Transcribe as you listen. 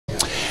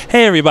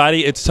Hey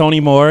everybody, it's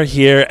Tony Moore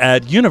here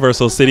at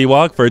Universal City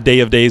Walk for Day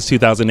of Days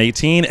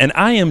 2018, and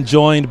I am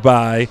joined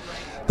by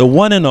the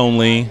one and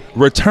only,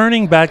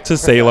 returning back to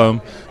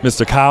Salem,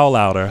 Mr. Kyle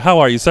Lowder. How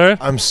are you, sir?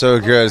 I'm so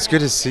good. It's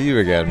good to see you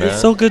again, man.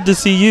 It's so good to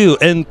see you,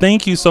 and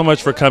thank you so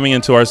much for coming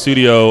into our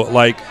studio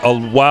like a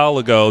while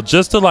ago,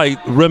 just to like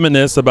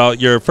reminisce about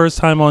your first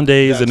time on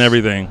Days and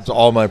everything. It's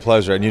all my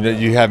pleasure, and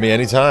you have me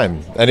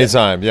anytime,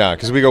 yeah,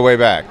 because we go way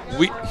back.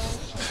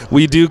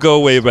 We do go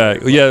way back.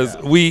 Yes,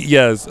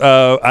 during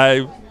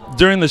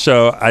the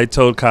show, I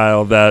told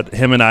Kyle that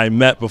him and I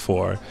met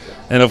before.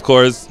 And of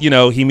course, you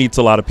know, he meets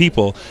a lot of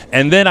people.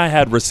 And then I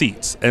had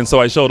receipts. And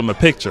so I showed him a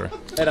picture.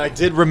 And I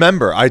did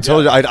remember. I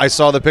told you, I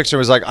saw the picture and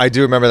was like, I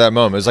do remember that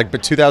moment. It was like,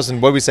 but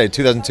 2000, what did we say,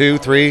 2002,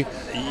 3?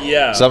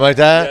 Yeah. Something like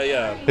that?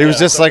 Yeah. He was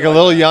just like a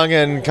little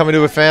youngin' coming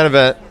to a fan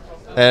event.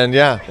 And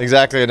yeah,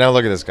 exactly. And now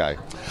look at this guy.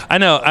 I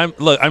know.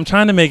 I'm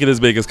trying to make it as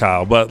big as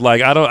Kyle, but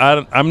like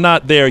I'm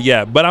not there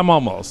yet, but I'm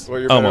almost. Well,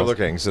 you're better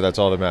looking, so that's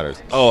all that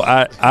matters. Oh,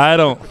 I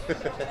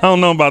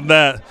don't know about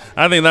that.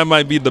 I think that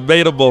might be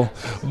debatable,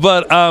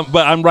 but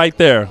I'm right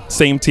there,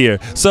 same tier.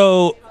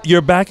 So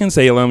you're back in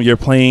Salem. You're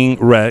playing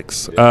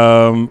Rex.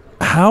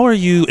 How are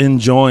you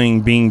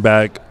enjoying being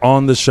back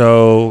on the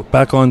show,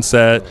 back on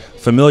set,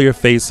 familiar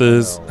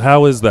faces?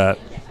 How is that?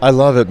 I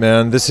love it,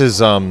 man. This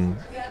is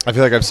I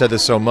feel like I've said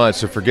this so much,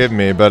 so forgive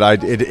me, but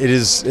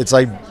it's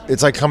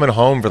like coming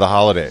home for the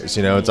holidays.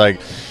 You know, it's like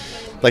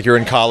you're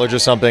in college or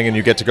something, and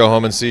you get to go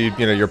home and see,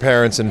 you know, your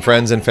parents and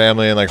friends and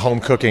family, and like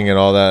home cooking and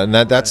all that. And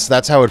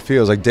that's how it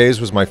feels. Like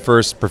Days was my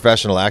first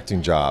professional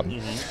acting job,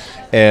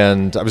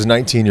 and I was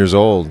 19 years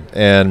old.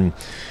 And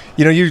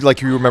you know, you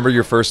remember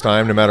your first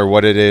time, no matter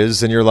what it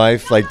is in your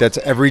life. Like that's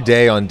every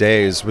day on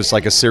Days was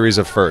like a series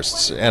of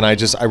firsts, and I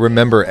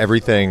remember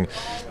everything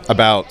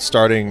about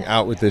starting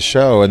out with this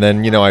show. And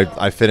then, you know,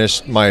 I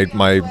finished my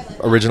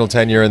original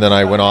tenure, and then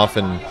I went off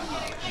and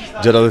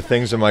did other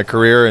things in my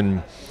career.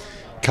 And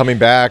coming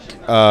back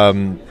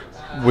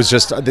was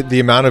just the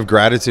amount of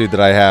gratitude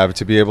that I have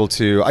to be able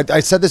to. I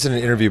said this in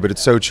an interview, but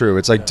it's so true.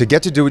 It's like to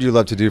get to do what you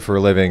love to do for a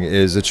living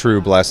is a true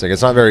blessing.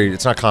 It's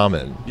not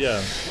common.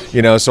 Yeah.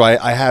 You know, so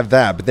I have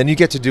that, but then you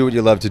get to do what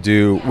you love to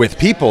do with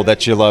people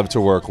that you love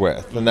to work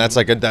with, and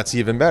that's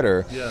even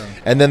better. Yeah.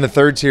 And then the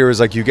third tier is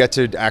like you get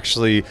to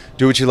actually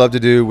do what you love to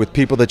do with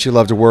people that you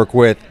love to work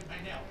with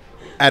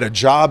at a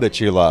job that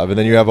you love, and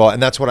then you have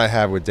and that's what I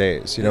have with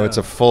Days. You know, it's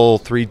a full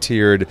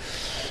three-tiered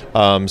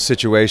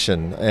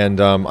situation,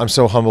 and I'm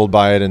so humbled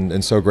by it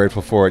and so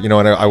grateful for it. You know,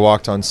 and I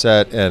walked on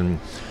set, and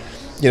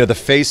you know, the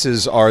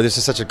faces are, this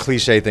is such a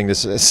cliche thing to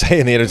say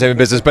in the entertainment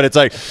business, but it's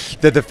like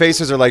the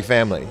faces are like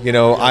family. You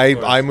know,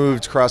 I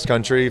moved cross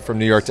country from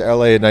New York to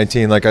LA at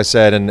 19, like I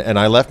said, and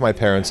I left my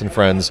parents and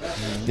friends,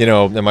 you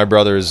know, and my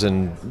brothers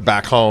and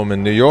back home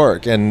in New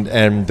York,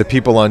 and the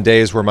people on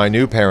Days were my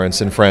new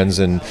parents and friends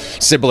and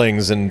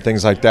siblings and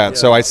things like that.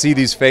 So I see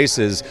these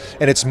faces,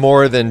 and it's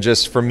more than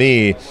just for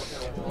me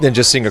than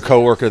just seeing a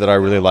coworker that I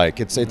really like.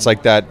 It's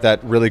like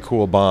that really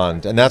cool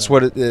bond, and that's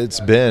what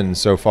it's been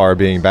so far,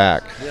 being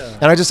back.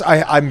 And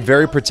I'm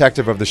very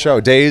protective of the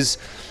show. Days,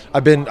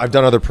 I've done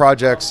other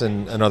projects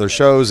and other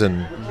shows,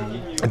 and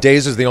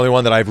Days is the only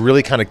one that I've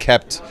really kind of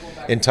kept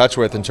in touch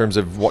with in terms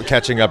of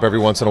catching up every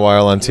once in a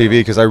while on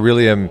TV, because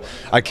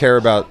I care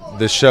about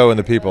the show and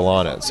the people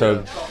on it.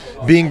 So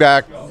being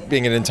back,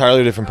 being an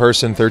entirely different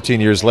person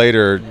 13 years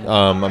later,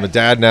 I'm a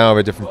dad now, I have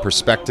a different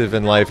perspective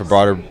in life, a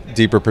broader,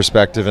 deeper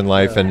perspective in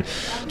life, and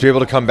to be able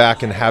to come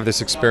back and have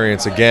this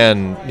experience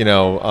again, you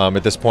know,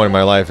 at this point in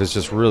my life is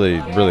just really,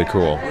 really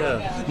cool.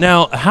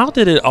 Now, how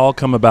did it all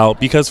come about?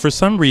 Because for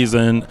some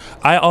reason,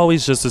 I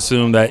always just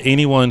assume that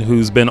anyone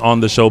who's been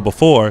on the show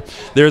before,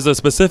 there's a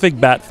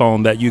specific bat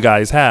phone that you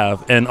guys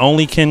have, and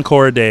only Ken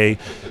Corday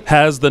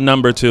has the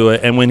number to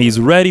it, and when he's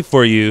ready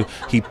for you,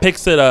 he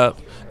picks it up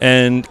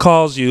and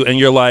calls you, and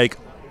you're like,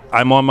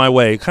 I'm on my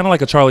way. Kind of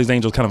like a Charlie's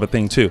Angels kind of a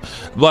thing too.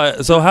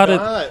 But so how did...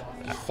 Not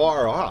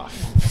far off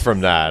from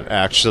that,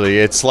 actually.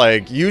 It's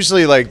like,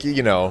 usually, like,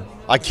 you know,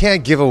 I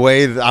can't give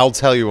away, I'll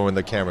tell you when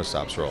the camera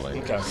stops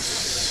rolling. Okay.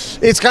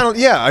 It's kind of,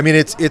 yeah, I mean,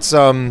 it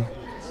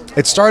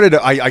started,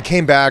 I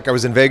came back, I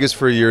was in Vegas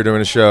for a year doing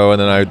a show,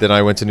 and then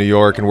I went to New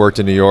York and worked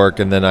in New York,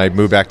 and then I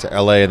moved back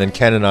to LA, and then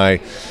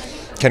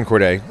Ken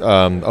Corday,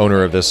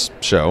 owner of this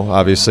show,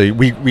 obviously,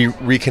 we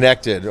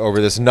reconnected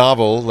over this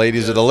novel,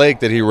 Ladies of the Lake,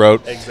 that he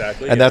wrote.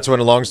 Exactly. And that's when,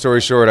 a long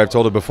story short, I've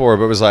told it before,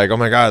 but it was like, oh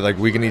my God, like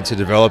we need to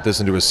develop this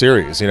into a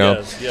series, you know?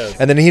 Yes.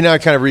 And then he and I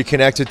kind of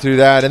reconnected through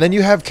that. And then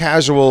you have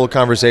casual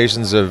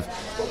conversations of,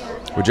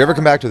 would you ever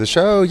come back to the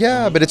show?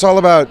 Yeah, but it's all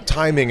about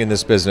timing in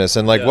this business,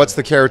 and like, what's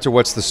the character,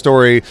 what's the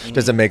story,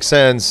 does it make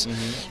sense,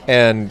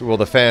 and will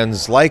the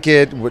fans like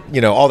it, you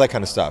know, all that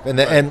kind of stuff. And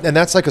and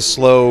that's like a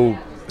slow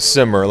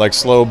simmer, like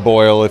slow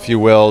boil, if you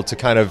will, to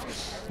kind of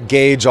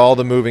gauge all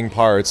the moving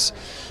parts,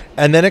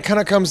 and then it kind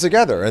of comes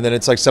together, and then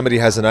it's like somebody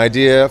has an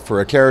idea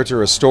for a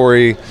character, a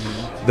story,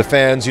 the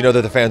fans, you know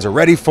that the fans are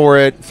ready for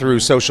it through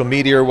social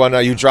media or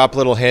whatnot. You drop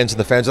little hints, and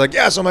the fans are like,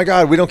 yes, oh my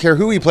God, we don't care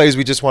who he plays,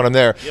 we just want him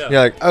there. Yeah. You're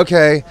like,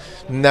 okay,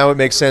 now it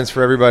makes sense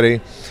for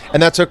everybody.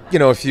 And that took,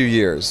 a few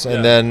years.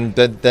 And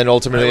then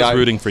ultimately I was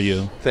rooting for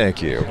you.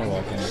 Thank you. You're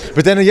welcome.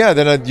 But then,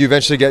 you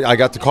eventually I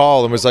got the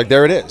call and was like,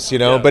 there it is,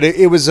 But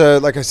it was,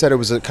 like I said, it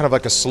was kind of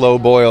like a slow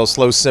boil,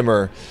 slow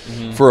simmer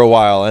for a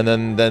while.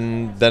 And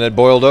then it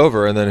boiled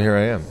over, and then here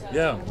I am.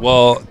 Yeah.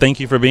 Well, thank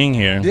you for being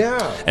here.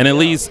 Yeah. And at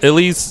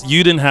least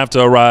you didn't have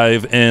to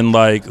arrive in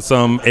like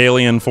some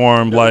alien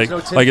form like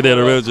it did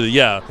originally.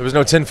 Yeah. There was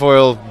no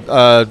tinfoil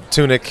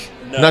tunic.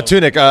 No. Not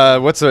tunic.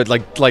 What's it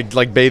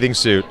like bathing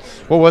suit?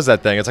 What was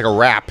that thing? It's like a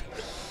wrap.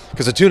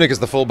 Because a tunic is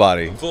the full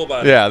body. Full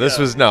body. Yeah. This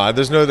was no.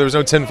 There was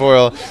no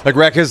tinfoil. Like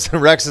Rex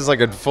is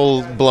like a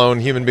full blown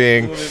human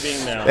being.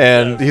 Now.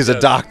 And he's a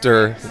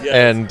doctor.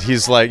 And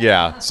he's like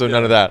So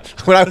none of that.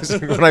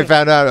 When I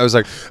found out, I was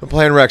like, I'm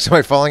playing Rex. Am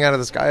I falling out of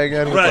the sky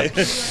again? Right.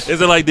 Is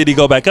it like, did he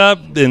go back up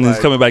and he's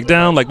coming back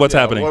down? Like what's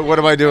happening? What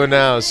am I doing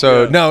now?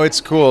 So no, it's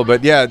cool.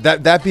 But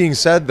that being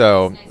said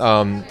though.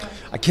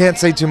 I can't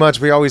say too much.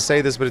 We always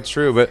say this, but it's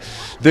true. But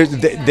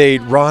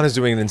Ron is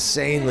doing an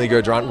insanely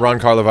good. Ron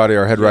Carlivati,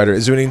 our head writer,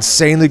 is doing an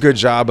insanely good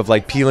job of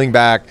like peeling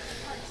back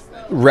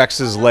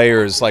Rex's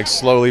layers, like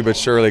slowly but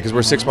surely, because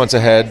we're 6 months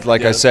ahead,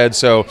 like I said.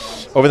 So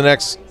over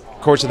the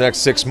course of the next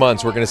 6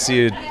 months, we're going to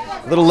see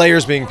little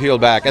layers being peeled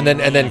back, and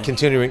then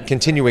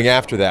continuing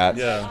after that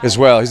as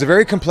well. He's a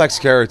very complex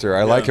character.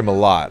 I like him a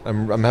lot.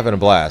 I'm having a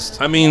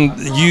blast. I mean,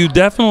 you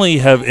definitely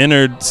have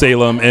entered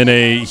Salem in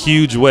a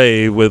huge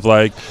way with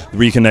like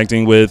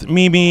reconnecting with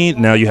Mimi.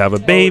 Now you have a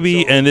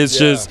baby, and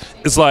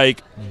it's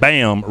like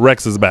bam,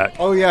 Rex is back.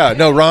 Oh yeah,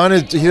 no, Ron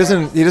he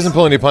doesn't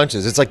pull any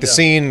punches. It's like the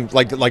scene,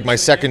 like my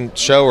second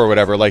show or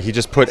whatever. Like he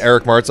just put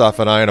Eric Martzoff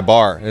and I in a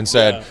bar and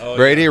said,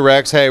 Brady,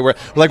 Rex, hey, we're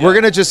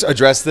gonna just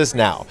address this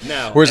now.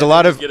 Whereas a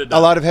lot of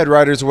head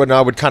writers and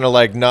whatnot would kind of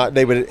like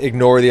they would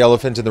ignore the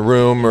elephant in the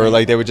room, or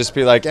like they would just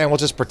be like, we'll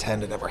just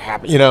pretend it never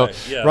happened.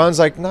 Ron's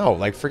like, no,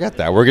 like forget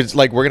that. We're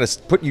gonna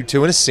put you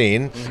two in a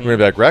scene. We're gonna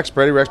be like Rex,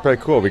 Brady,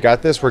 cool. We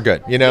got this. We're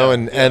good.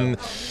 And.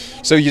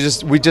 So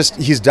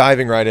he's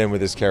diving right in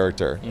with his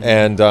character,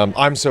 and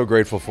I'm so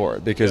grateful for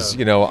it because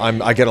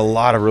I get a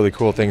lot of really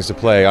cool things to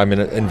play. I'm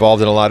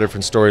involved in a lot of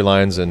different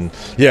storylines, and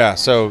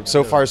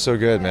so far so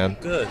good, man.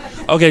 Good.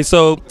 Okay,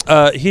 so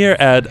here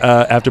at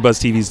AfterBuzz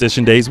TV's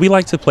Dishing Days, we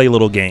like to play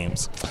little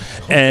games,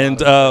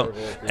 and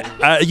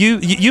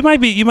you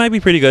might be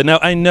pretty good. Now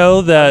I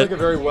know that I'm like a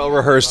very well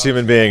rehearsed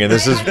human being, and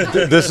this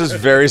is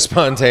very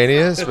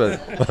spontaneous,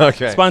 but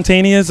okay.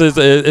 Spontaneous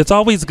it's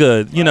always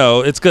good.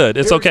 It's good.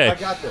 It's okay. I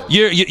got this.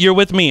 You're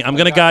with me. I'm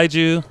gonna guide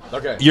you.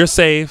 Okay. You're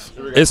safe.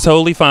 It's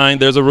totally fine.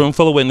 There's a room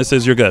full of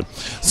witnesses. You're good.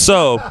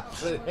 So,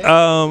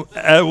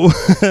 at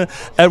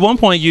one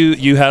point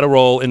you had a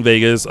role in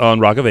Vegas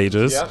on Rock of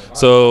Ages. Yep.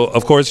 So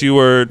of course you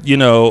were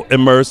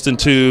immersed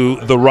into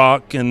the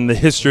rock and the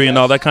history and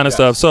all that kind of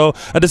stuff. So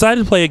I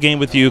decided to play a game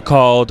with you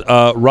called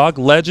Rock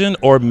Legend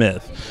or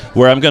Myth,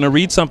 where I'm gonna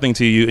read something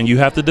to you and you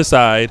have to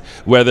decide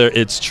whether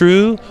it's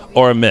true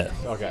or a myth.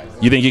 Okay.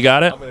 You think you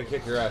got it? I'm gonna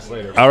kick your ass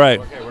later. All right.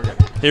 Okay, we're good.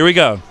 Here we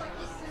go.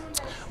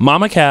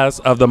 Mama Cass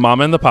of the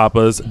Mama and the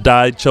Papas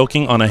died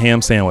choking on a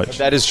ham sandwich.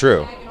 That is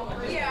true.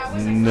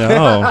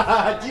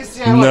 No. Do you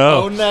see how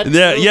I own that?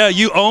 Yeah,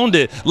 you owned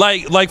it.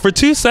 Like for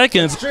 2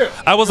 seconds,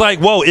 I was like,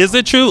 "Whoa, is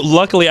it true?"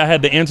 Luckily, I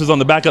had the answers on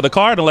the back of the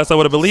card. Unless I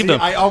would have believed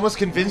them. I almost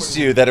convinced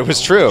you that it was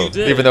true,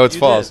 even though it's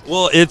false.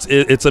 Well,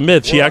 it's a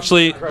myth. She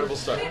actually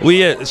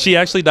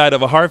died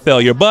of a heart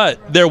failure,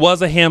 but there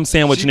was a ham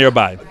sandwich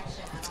nearby.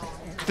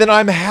 Then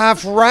I'm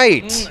half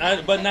right.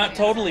 But not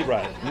totally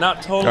right.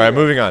 Not totally. All right,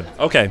 moving on.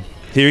 Okay,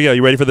 here you go.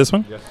 You ready for this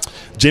one? Yes.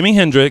 Jimi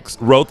Hendrix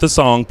wrote the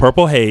song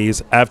Purple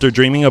Haze after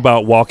dreaming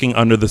about walking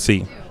under the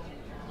sea.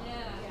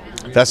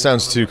 That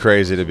sounds too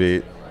crazy to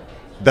be.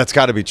 That's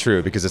got to be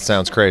true because it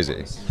sounds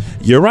crazy.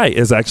 You're right.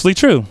 It's actually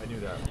true. I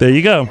knew that. There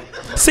you go.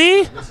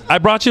 See? I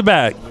brought you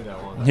back.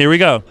 Here we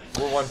go.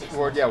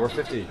 We're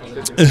 50.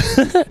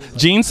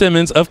 Gene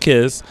Simmons of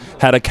Kiss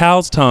had a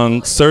cow's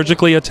tongue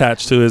surgically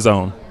attached to his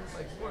own.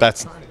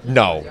 That's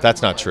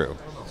not true.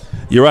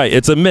 You're right.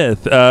 It's a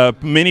myth.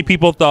 Many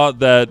people thought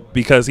that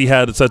because he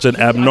had such an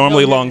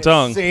abnormally long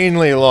tongue.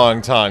 Insanely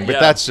long tongue, but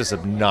that's just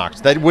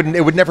obnoxious. It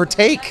would never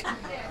take.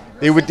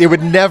 It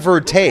would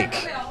never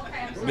take.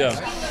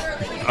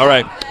 Yeah. All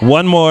right.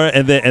 One more,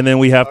 and then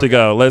we have to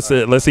go. Let's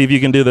see if you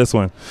can do this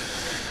one.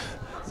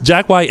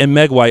 Jack White and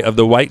Meg White of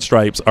the White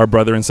Stripes are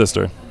brother and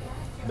sister.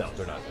 No,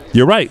 they're not.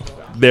 You're right.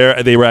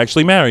 They were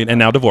actually married and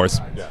now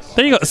divorced. Yes.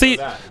 There you go. See,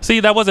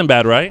 that wasn't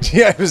bad, right?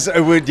 Yeah,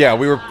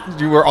 we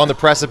were on the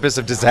precipice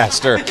of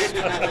disaster,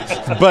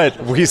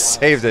 but we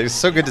saved it. It's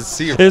so good to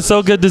see you. It's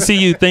so good to see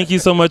you. Thank you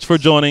so much for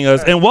joining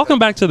us, and welcome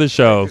back to the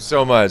show. Thank you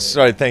so much.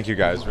 Sorry, thank you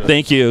guys. Really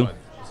thank you.